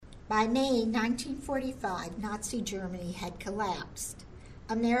By May 1945, Nazi Germany had collapsed.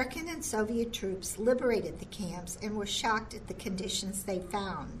 American and Soviet troops liberated the camps and were shocked at the conditions they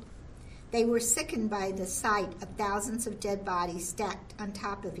found. They were sickened by the sight of thousands of dead bodies stacked on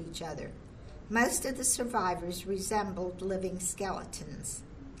top of each other. Most of the survivors resembled living skeletons.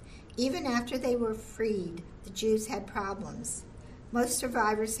 Even after they were freed, the Jews had problems. Most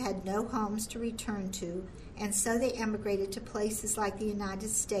survivors had no homes to return to, and so they emigrated to places like the United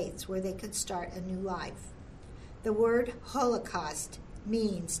States where they could start a new life. The word Holocaust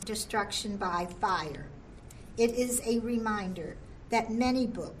means destruction by fire. It is a reminder that many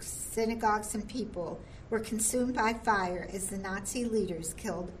books, synagogues, and people were consumed by fire as the Nazi leaders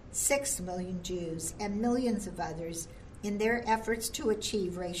killed 6 million Jews and millions of others in their efforts to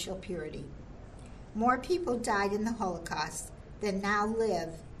achieve racial purity. More people died in the Holocaust than now live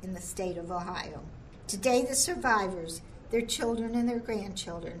in the state of Ohio. Today, the survivors, their children and their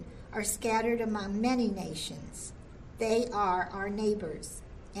grandchildren, are scattered among many nations. They are our neighbors,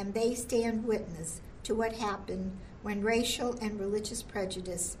 and they stand witness to what happened when racial and religious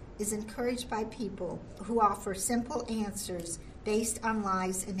prejudice is encouraged by people who offer simple answers based on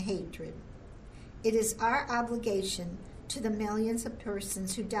lies and hatred. It is our obligation to the millions of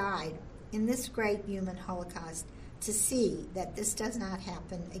persons who died in this great human Holocaust to see that this does not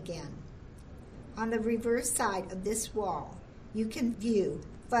happen again. On the reverse side of this wall, you can view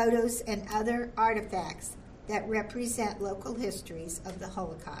photos and other artifacts that represent local histories of the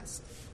Holocaust.